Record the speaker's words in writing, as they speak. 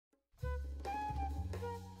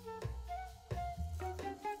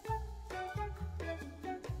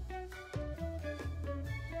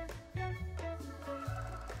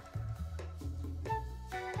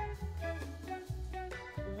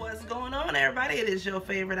What's going on, everybody? It is your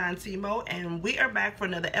favorite Auntie Mo, and we are back for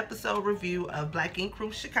another episode review of Black Ink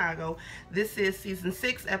Crew Chicago. This is season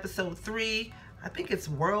 6, episode 3. I think it's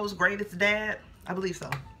World's Greatest Dad. I believe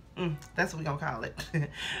so. That's what we're gonna call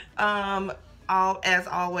it. As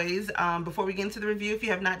always, before we get into the review, if you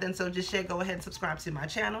have not done so just yet, go ahead and subscribe to my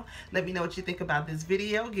channel. Let me know what you think about this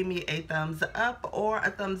video. Give me a thumbs up or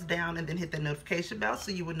a thumbs down, and then hit the notification bell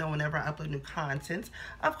so you would know whenever I upload new content,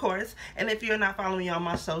 of course. And if you're not following me on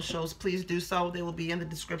my socials, please do so. They will be in the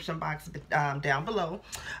description box down below.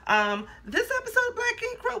 This episode of Black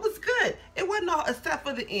Ink Crew was good. It wasn't all, except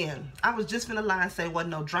for the end. I was just finna lie and say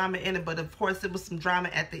wasn't no drama in it, but of course it was some drama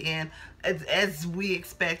at the end, as we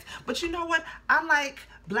expect. But you know what? I like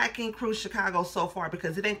Black Ink Crew Chicago so far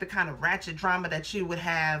because it ain't the kind of ratchet drama that you would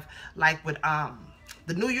have like with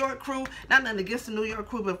the New York crew. Not nothing against the New York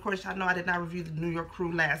crew, but of course y'all know I did not review the New York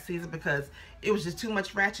crew last season because it was just too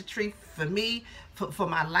much ratchetry for me, for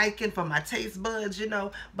my liking, for my taste buds, you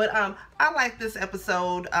know. But I like this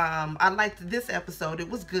episode. I liked this episode. It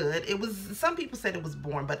was good. It was, some people said it was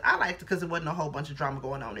boring, but I liked it because it wasn't a whole bunch of drama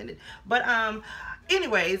going on in it. But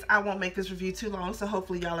anyways, I won't make this review too long, so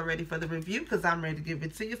hopefully y'all are ready for the review because I'm ready to give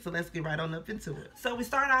it to you. So let's get right on up into it. So we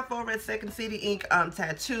start off over at Second City Ink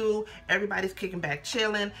Tattoo. Everybody's kicking back,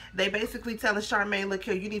 chilling. They basically telling Charmaine, look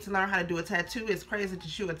here, you need to learn how to do a tattoo. It's crazy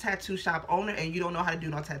that you're a tattoo shop owner and you don't know how to do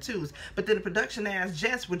no tattoos. But then the production asked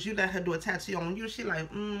Jess, would you let her do a tattoo on you? She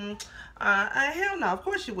like, hell no, of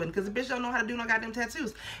course you wouldn't, because the bitch don't know how to do no goddamn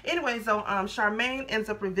tattoos. Anyway, so Charmaine ends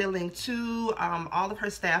up revealing to all of her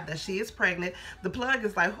staff that she is pregnant. The plug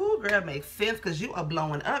is like, whoo, girl, makes sense because you are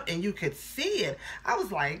blowing up and you could see it. I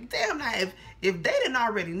was like, damn, now if they didn't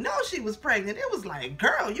already know she was pregnant, it was like,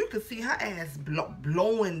 girl, you could see her ass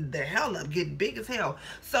blowing the hell up, getting big as hell.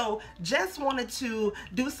 So Jess wanted to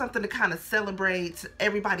do something to kind of celebrate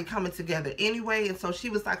everybody coming together anyway, and so she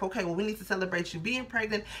was like, okay, well, we need to celebrate you being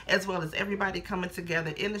pregnant as well as everybody coming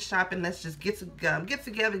together in the shop, and let's just get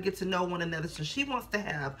together, get to know one another. So she wants to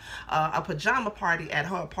have a pajama party at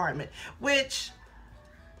her apartment, which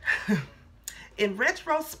in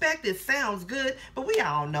retrospect, it sounds good, but we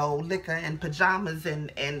all know liquor and pajamas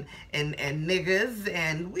and niggas,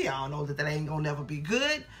 and we all know that ain't gonna never be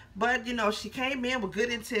good. But, you know, she came in with good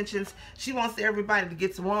intentions. She wants everybody to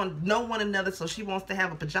get to know one another, so she wants to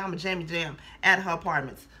have a pajama jammy jam at her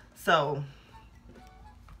apartments. So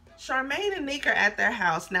Charmaine and Nick are at their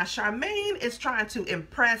house. Now, Charmaine is trying to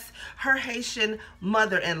impress her Haitian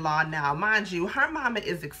mother-in-law now. Mind you, her mama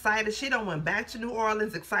is excited. She done went back to New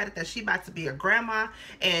Orleans, excited that she about to be a grandma,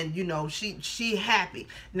 and, you know, she happy.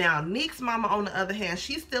 Now, Nick's mama, on the other hand,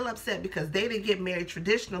 she's still upset because they didn't get married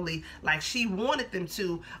traditionally like she wanted them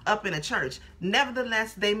to up in a church.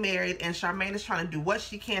 Nevertheless, they married, and Charmaine is trying to do what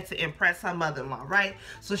she can to impress her mother-in-law, right?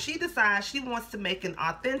 So she decides she wants to make an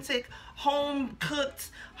authentic,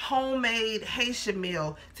 home-cooked, homemade Haitian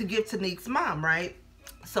meal to give to Nick's mom, right?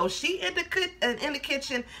 So she in the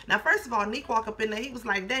kitchen. Now, first of all, Nick walked up in there. He was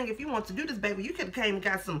like, dang, if you want to do this, baby, you could have came and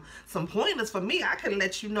got some pointers for me. I could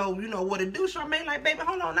let you know what to do. Charmaine like, baby,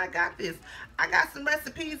 hold on, I got this. I got some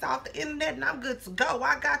recipes off the internet and I'm good to go.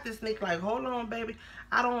 I got this. Nick like, hold on, baby.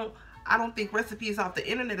 I don't think recipes off the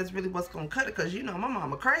internet is really what's gonna cut it, because you know my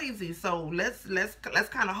mama crazy. So let's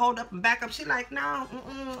kind of hold up and back up. She like, no,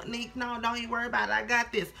 Nick, no, don't you worry about it. I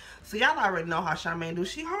got this. So y'all already know how Charmaine do.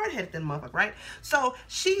 She hard-headed than motherfucker, right? So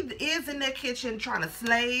she is in that kitchen trying to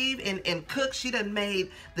slave and cook. She done made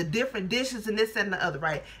the different dishes and this and the other,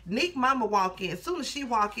 right? Nick mama walk in. As soon as she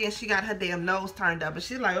walk in, she got her damn nose turned up and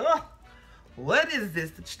she's like, oh, what is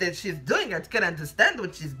this that she's doing? I can't understand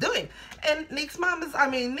what she's doing. And Nick's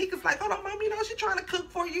Nick is like, hold on, mom, you know, she's trying to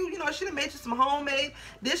cook for you. You know, she done made you some homemade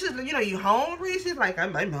dishes. You know, you hungry? She's like,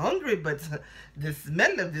 I'm hungry, but the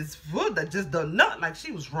smell of this food that just does not, like,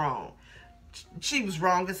 she was wrong. She was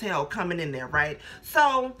wrong as hell coming in there, right?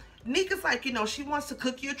 So Nick is like, you know, she wants to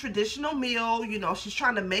cook you a traditional meal. You know, she's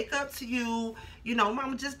trying to make up to you. You know,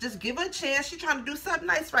 mama, just give her a chance. She's trying to do something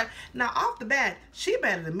nice, right? Now, off the bat, she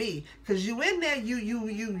better than me. Because you in there, you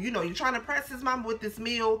know, you're trying to press his mama with this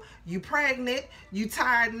meal. You pregnant. You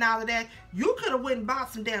tired and all of that. You could have went and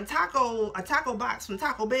bought some damn a taco box from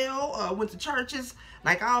Taco Bell. Went to churches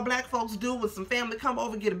like all black folks do when some family come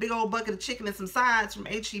over, get a big old bucket of chicken and some sides from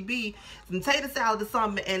HEB, some tater salad or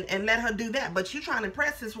something, and let her do that. But you trying to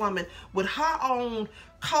impress this woman with her own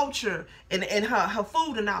culture and her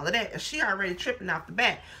food and all of that, and she already tripping off the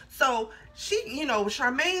bat. So she, you know,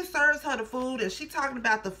 Charmaine serves her the food and she talking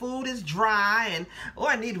about the food is dry and, oh,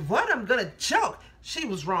 I need what, I'm gonna choke. She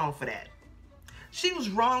was wrong for that. She was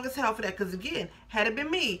wrong as hell for that, because again, had it been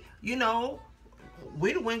me, you know,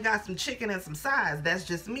 we done went and got some chicken and some sides. That's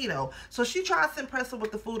just me though. So she tries to impress her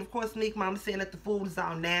with the food. Of course, Nick mama saying that the food is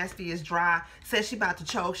all nasty, it's dry, says she about to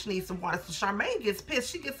choke, she needs some water. So Charmaine gets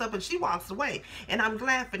pissed. She gets up and she walks away. And I'm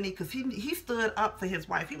glad for Nick, because he stood up for his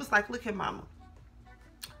wife. He was like, look here, mama.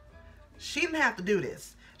 She didn't have to do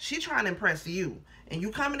this. She trying to impress you. And you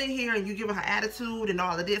coming in here and you giving her attitude and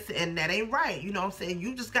all of this, and that ain't right. You know what I'm saying?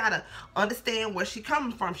 You just gotta understand where she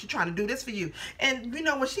coming from. She trying to do this for you. And you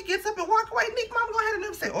know, when she gets up and walk away, Nick mama gonna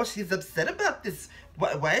have to say, oh, she's upset about this.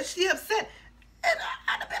 Why is she upset? And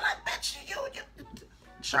I'd have been like, bitch, you.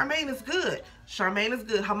 Charmaine is good. Charmaine is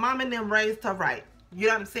good. Her mama and them raised her right. You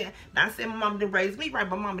know what I'm saying? Not saying my mama didn't raise me right,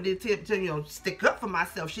 but mama did tell you know, stick up for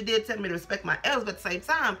myself. She did tell me to respect my elders, but at the same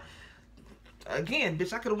time, again,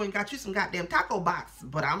 bitch, I could have went and got you some goddamn taco box,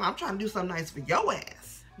 but I'm trying to do something nice for your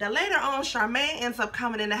ass. Now later on, Charmaine ends up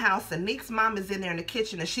coming in the house, and Nick's mom is in there in the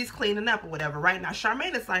kitchen, and she's cleaning up or whatever, right? Now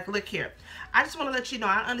Charmaine is like, look here, I just want to let you know,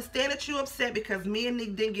 I understand that you're upset because me and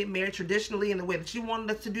Nick didn't get married traditionally in the way that you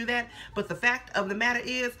wanted us to do that, but the fact of the matter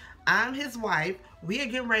is, I'm his wife. We are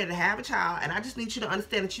getting ready to have a child, and I just need you to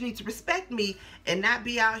understand that you need to respect me and not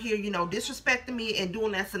be out here, you know, disrespecting me and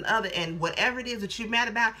doing this and other, and whatever it is that you're mad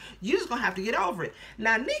about, you're just gonna have to get over it.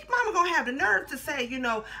 Now, Nick mama gonna have the nerve to say, you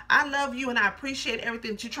know, I love you and I appreciate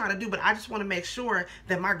everything that you're trying to do, but I just want to make sure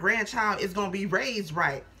that my grandchild is gonna be raised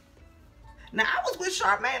right. Now, I was with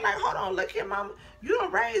Charmaine like, hold on, look here, mama. You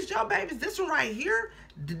done raised your babies. This one right here,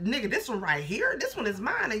 nigga, this one right here, this one is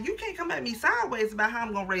mine, and you can't come at me sideways about how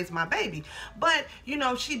I'm gonna raise my baby. But, you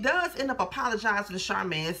know, she does end up apologizing to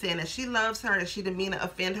Charmaine, saying that she loves her and she didn't mean to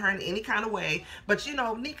offend her in any kind of way. But, you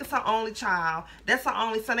know, Nick is her only child. That's her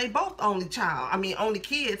only son. They both only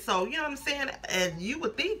kids. So, you know what I'm saying? And you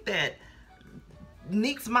would think that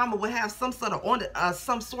Nick's mama would have some sort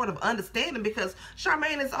of understanding, because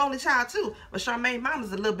Charmaine is the only child too. But Charmaine mama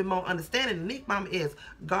is a little bit more understanding than Nick mama is.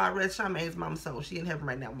 God rest Charmaine's mama soul. She in heaven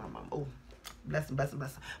right now, my mama. Oh, bless him, bless him,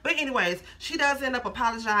 bless him. But anyways, she does end up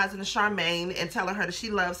apologizing to Charmaine and telling her that she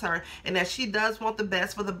loves her and that she does want the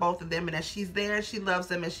best for the both of them, and that she's there, she loves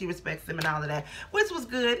them, and she respects them and all of that, which was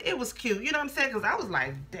good. It was cute. You know what I'm saying? Because I was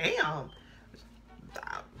like, damn.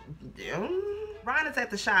 Ron is at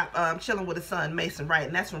the shop chilling with his son Mason, right?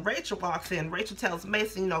 And that's when Rachel walks in. Rachel tells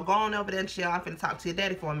Mason, you know, go on over there and chill. I'm finna talk to your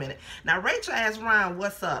daddy for a minute. Now Rachel asks Ron,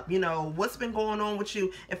 what's up? You know, what's been going on with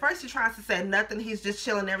you? At first he tries to say nothing. He's just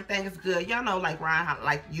chilling. Everything is good. Y'all know, like Ron,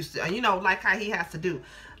 like used to, you know, like how he has to do.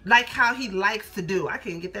 Like how he likes to do. I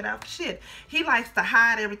can't get that out for shit. He likes to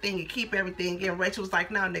hide everything and keep everything. And Rachel was like,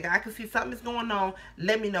 no, nigga, I can see something is going on.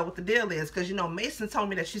 Let me know what the deal is. Because, you know, Mason told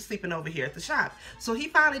me that she's sleeping over here at the shop. So he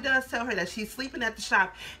finally does tell her that she's sleeping at the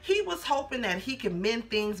shop. He was hoping that he can mend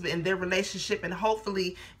things in their relationship and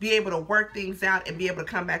hopefully be able to work things out and be able to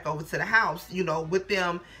come back over to the house, you know, with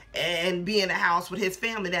them and be in the house with his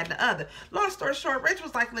family, that and the other. Long story short, Rachel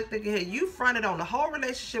was like, look, nigga, here, you fronted on the whole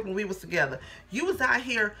relationship when we was together. You was out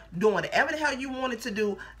here doing whatever the hell you wanted to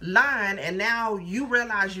do, lying, and now you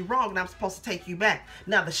realize you're wrong and I'm supposed to take you back.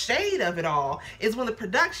 Now, the shade of it all is when the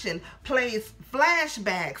production plays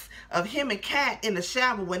flashbacks of him and Kat in the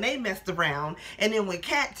shower when they messed around, and then when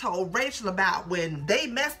Kat told Rachel about when they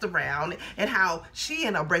messed around and how she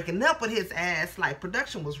ended up breaking up with his ass. Like,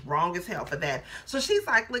 production was wrong as hell for that. So she's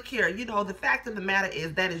like, look here, you know, the fact of the matter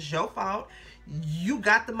is that is your fault. You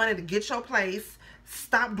got the money to get your place.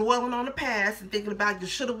 Stop dwelling on the past and thinking about your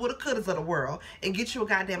shoulda, woulda, couldas of the world, and get you a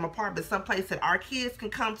goddamn apartment someplace that our kids can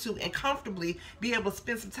come to and comfortably be able to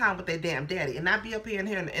spend some time with their damn daddy, and not be up here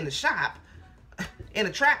in the shop, in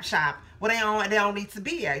a trap shop where they don't need to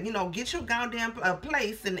be at. You know, get your goddamn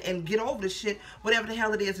place and get over the shit, whatever the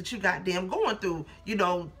hell it is that you goddamn going through. You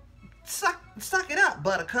know, suck it up,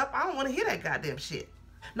 buttercup. I don't want to hear that goddamn shit.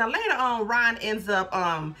 Now later on, Ron ends up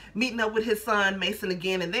meeting up with his son Mason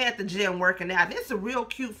again, and they're at the gym working out. And it's a real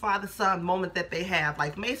cute father-son moment that they have.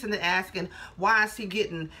 Like, Mason is asking, why is he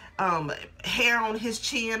getting hair on his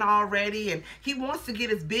chin already? And he wants to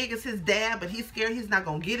get as big as his dad, but he's scared he's not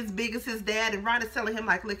gonna get as big as his dad. And Ron is telling him,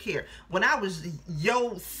 like, look here, when I was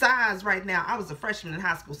your size right now, I was a freshman in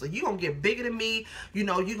high school, so you gonna get bigger than me, you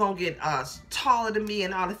know, you gonna get taller than me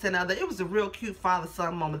and all this and other. It was a real cute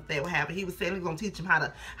father-son moment that they were having. He was saying he's gonna teach him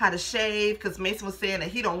how to shave, because Mason was saying that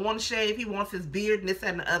he don't want to shave, he wants his beard and this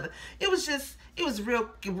that, and the other. It was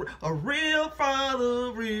a real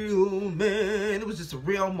father, real man. It was just a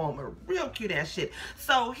real moment, real cute ass shit.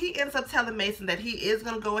 So he ends up telling Mason that he is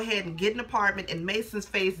gonna go ahead and get an apartment, and Mason's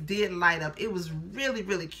face did light up. It was really,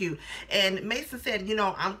 really cute. And Mason said, you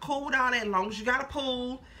know, I'm cool with all that as long as you got a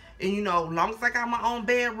pool. And, you know, as long as I got my own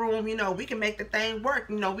bedroom, you know, we can make the thing work.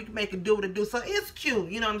 You know, we can make it do what it do. So it's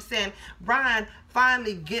cute. You know what I'm saying? Ryan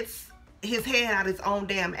finally gets his head out his own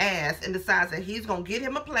damn ass and decides that he's gonna get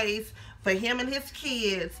him a place for him and his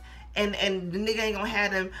kids, and the nigga ain't gonna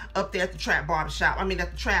have them up there at the trap barbershop. I mean,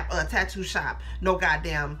 at the trap tattoo shop. No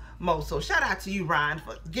goddamn mo. So shout out to you, Ryan,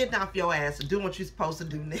 for getting off your ass and doing what you're supposed to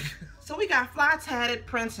do, nigga. So we got Fly Tatted,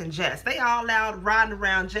 Prince, and Jess. They all out riding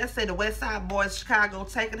around. Jess say the West Side Boys, Chicago,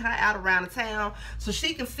 taking her out around the town so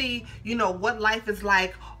she can see, you know, what life is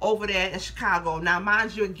like over there in Chicago. Now,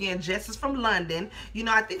 mind you, again, Jess is from London. You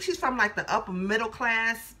know, I think she's from like the upper middle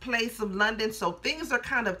class place of London, so things are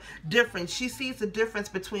kind of different. She sees the difference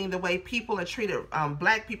between the way people are treated,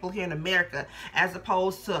 black people here in America, as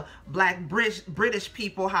opposed to black British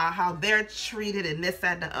people, how they're treated and this,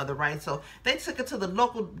 that, and the other, right? So they took her to the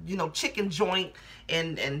local, you know, chicken joint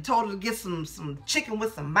and told her to get some chicken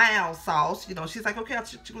with some mild sauce. You know, she's like, okay, I'll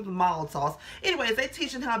chicken with mild sauce. Anyways, they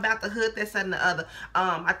teaching her about the hood, this, that, and the other.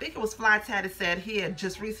 I think it was Fly Tatted said he had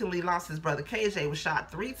just recently lost his brother. KJ was shot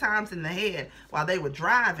 3 times in the head while they were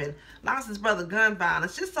driving. Lost his brother, gun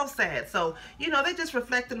violence. Just so sad. So, you know, they just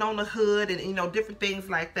reflecting on the hood and, you know, different things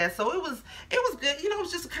like that. So it was good. You know, it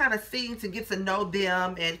was just a kind of scene to get to know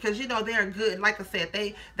them, and because, you know, they're good. Like I said,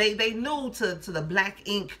 they new to the black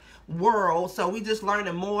ink world, so we just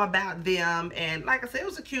learning more about them. And like I said, it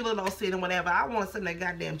was a cute little scene and whatever. I wanted some of that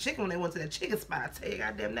goddamn chicken when they went to that chicken spot. I tell you,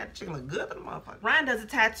 goddamn, that chicken look good for the motherfucker. Ryan does a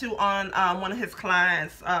tattoo on one of his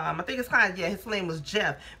clients. I think his client, yeah, his name was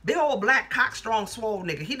Jeff. Big old black cock strong swole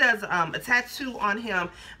nigga. He does a tattoo on him.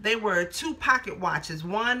 They were 2 pocket watches.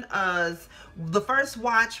 One the first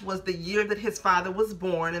watch was the year that his father was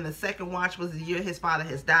born, and the second watch was the year his father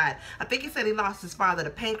has died. I think he said he lost his father to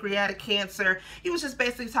pancreatic cancer. He was just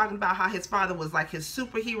basically talking about how his father was like his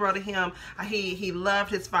superhero to him. He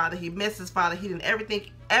loved his father. He missed his father. He didn't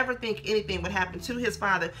ever think anything would happen to his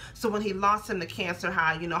father. So when he lost him to cancer,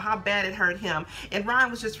 how, you know, how bad it hurt him. And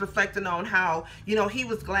Ryan was just reflecting on how, you know, he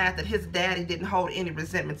was glad that his daddy didn't hold any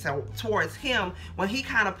resentment towards him when he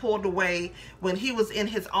kind of pulled away, when he was in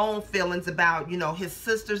his own feelings about, you know, his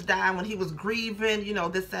sisters dying, when he was grieving, you know,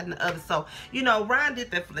 this, that, and the other. So, you know, Ryan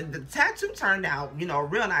did that. The tattoo turned out, you know,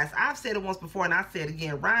 real nice. I've said it once before and I say it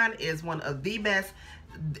again. Ryan is one of the best,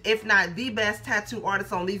 if not the best, tattoo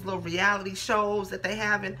artists on these little reality shows that they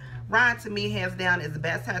have. And Ryan, to me, hands down, is the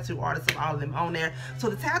best tattoo artist of all of them on there. So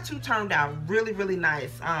the tattoo turned out really, really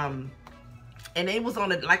nice. And it was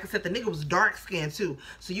on it, like I said, the nigga was dark skinned too.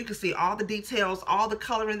 So you can see all the details, all the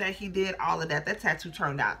coloring that he did, all of that. That tattoo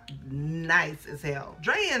turned out nice as hell.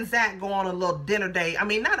 Dre and Zach go on a little dinner date. I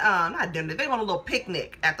mean, not dinner date. They go on a little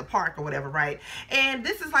picnic at the park or whatever, right? And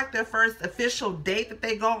this is like their first official date that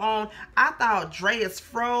they go on. I thought Drea's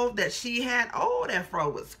fro that she had, oh, that fro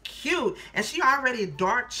was cute. And she already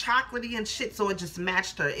dark chocolatey and shit, so it just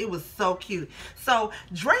matched her. It was so cute. So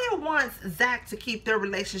Drea wants Zach to keep their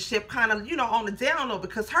relationship kind of, you know, on the down low,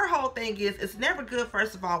 because her whole thing is it's never good,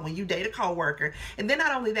 first of all, when you date a co-worker, and then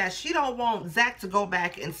not only that, she don't want Zach to go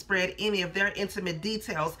back and spread any of their intimate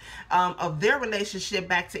details of their relationship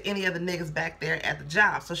back to any other niggas back there at the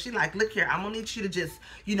job. So she like, look here, I'm gonna need you to just,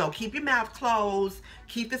 you know, keep your mouth closed,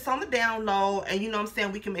 keep this on the down low, and you know what I'm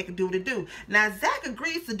saying, we can make it do what it do. Now Zach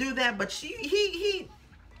agrees to do that, but he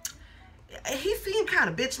seemed kind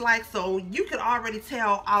of bitch-like, so you could already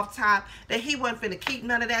tell off top that he wasn't finna keep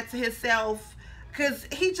none of that to himself, because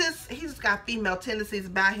he just got female tendencies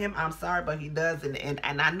about him. I'm sorry, but he does,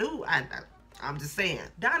 and I knew, I'm just saying.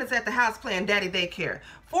 Don is at the house playing daddy daycare.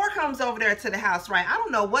 Four comes over there to the house, right? I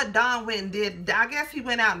don't know what Don went and did. I guess he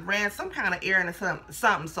went out and ran some kind of errand or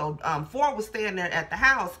something. So Four was staying there at the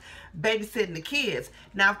house babysitting the kids.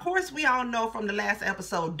 Now, of course, we all know from the last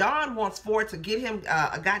episode, Don wants Four to get him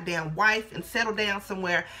a goddamn wife and settle down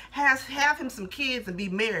somewhere, have him some kids and be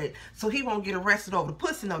married, so he won't get arrested over the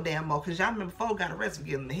pussy no damn more. Because y'all remember Four got arrested for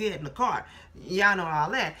getting the head in the car. Y'all know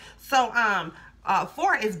all that. So,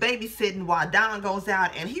 Four is babysitting while Don goes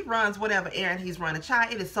out and he runs whatever errand he's running.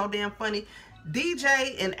 Child, it is so damn funny.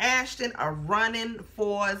 DJ and Ashton are running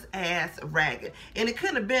Four's ass ragged. And it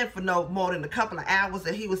couldn't have been for no more than a couple of hours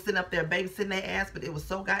that he was sitting up there babysitting their ass, but it was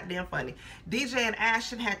so goddamn funny. DJ and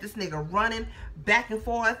Ashton had this nigga running back and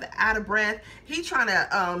forth, out of breath. He trying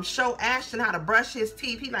to show Ashton how to brush his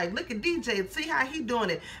teeth. He like, look at DJ, see how he doing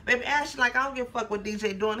it. Baby Ashton like, I don't give a fuck what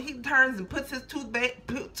DJ doing. He turns and puts his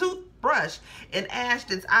toothbrush in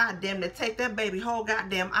Ashton's eye, damn to take that baby whole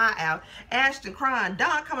goddamn eye out. Ashton crying.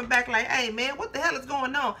 Don coming back like, hey man, what the hell is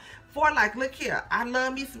going on? Four like, look here, I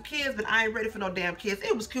love me some kids, but I ain't ready for no damn kids.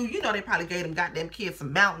 It was cool. You know they probably gave them goddamn kids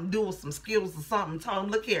some Mountain Dew or some Skittles or something. Told them,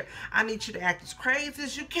 look here, I need you to act as crazy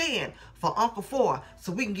as you can for Uncle Four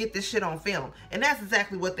so we can get this shit on film. And that's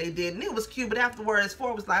exactly what they did. And it was cute, but afterwards,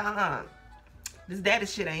 Four was like, This daddy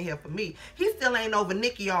shit ain't here for me. He still ain't over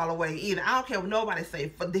Nikki all the way either. I don't care what nobody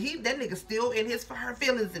say. That nigga still in her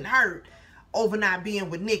feelings and hurt over not being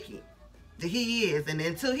with Nikki. He is. And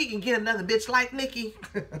until he can get another bitch like Nikki,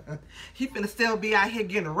 he finna still be out here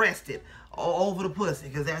getting arrested over the pussy,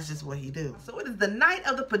 because that's just what he do. So it is the night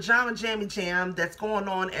of the pajama jammy jam that's going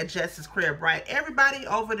on at Jess's crib, right? Everybody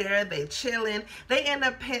over there, they chilling. They end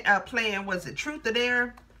up playing, was it Truth or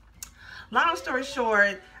Dare? Long story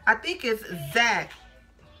short, I think it's Zach.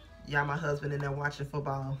 Y'all, my husband in there watching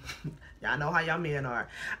football. Y'all know how y'all men are.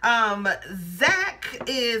 Zach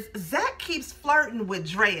keeps flirting with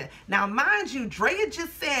Drea. Now, mind you, Drea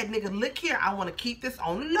just said, nigga, look here, I want to keep this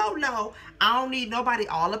on the low. I don't need nobody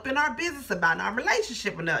all up in our business about our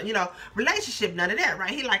relationship or nothing. You know, relationship, none of that,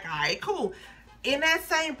 right? He like, all right, cool. In that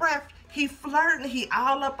same breath, he flirting, he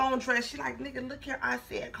all up on Drea. She like, nigga, look here, I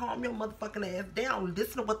said, calm your motherfucking ass down.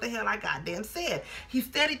 Listen to what the hell I goddamn said. He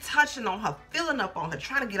steady touching on her, filling up on her,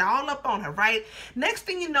 trying to get all up on her, right? Next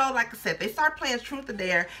thing you know, like I said, they start playing Truth or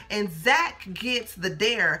Dare, and Zach gets the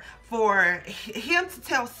dare for him to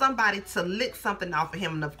tell somebody to lick something off of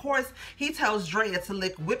him. And of course, he tells Drea to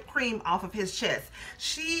lick whipped cream off of his chest.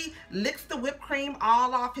 She licks the whipped cream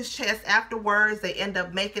all off his chest. Afterwards, they end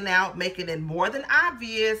up making out, making it more than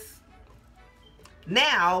obvious.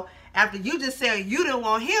 Now, after you just said you didn't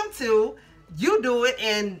want him to, you do it,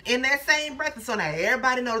 and in that same breath, and so now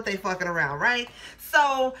everybody know that they fucking around, right?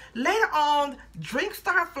 So later on, drinks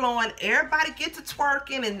start flowing, everybody get to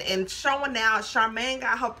twerking and showing out. Charmaine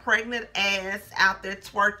got her pregnant ass out there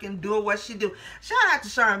twerking, doing what she do. Shout out to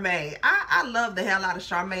Charmaine. I love the hell out of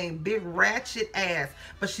Charmaine, big ratchet ass,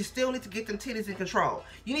 but she still needs to get them titties in control.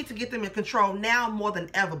 You need to get them in control now more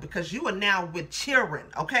than ever, because you are now with children,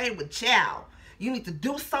 okay, with child. You need to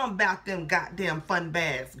do something about them goddamn fun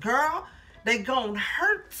bags. Girl, they gonna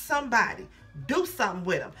hurt somebody. Do something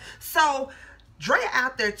with them. So, Drea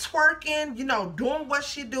out there twerking, you know, doing what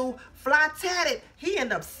she do. Fly Tatted, he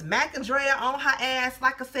end up smacking Drea on her ass.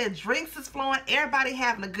 Like I said, drinks is flowing. Everybody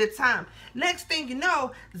having a good time. Next thing you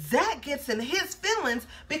know, Zach gets in his feelings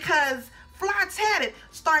because Fly Tatted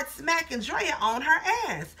starts smacking Drea on her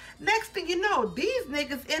ass. Next thing you know, these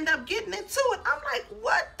niggas end up getting into it. I'm like,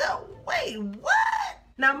 what the, wait, what?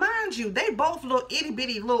 Now, mind you, they both little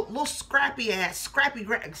itty-bitty, little scrappy ass, scrappy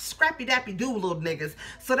dappy do little niggas.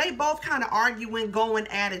 So they both kind of arguing, going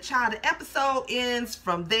at it. Child, the episode ends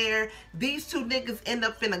from there. These two niggas end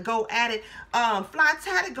up finna go at it. Fly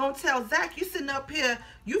Tatted gonna tell Zach, you sitting up here,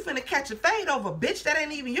 you finna catch a fade over a bitch that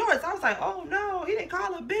ain't even yours. I was like, oh no, he didn't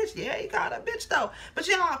call her a bitch. Yeah, he called her a bitch though. But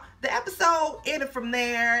y'all, the episode ended from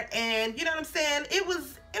there, and you know what I'm saying? It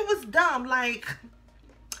was dumb. Like,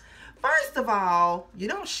 first of all, you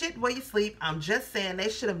don't shit where you sleep. I'm just saying they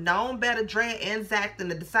should have known better, Drea and Zach, than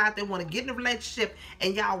to decide they want to get in a relationship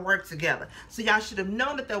and y'all work together. So y'all should have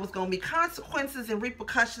known that there was going to be consequences and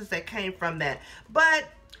repercussions that came from that. But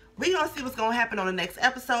we gonna see what's gonna happen on the next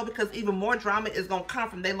episode, because even more drama is gonna come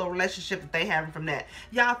from their little relationship that they having from that.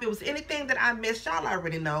 Y'all, if it was anything that I missed, y'all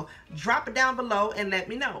already know. Drop it down below and let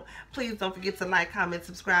me know. Please don't forget to like, comment,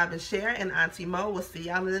 subscribe, and share. And Auntie Mo will see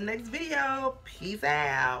y'all in the next video. Peace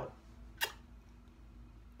out.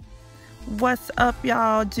 What's up,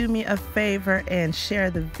 y'all? Do me a favor and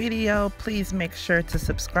share the video. Please make sure to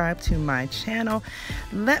subscribe to my channel.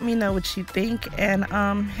 Let me know what you think, and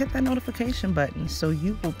hit that notification button so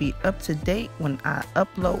you will be up to date when I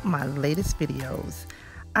upload my latest videos.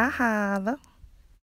 I holla.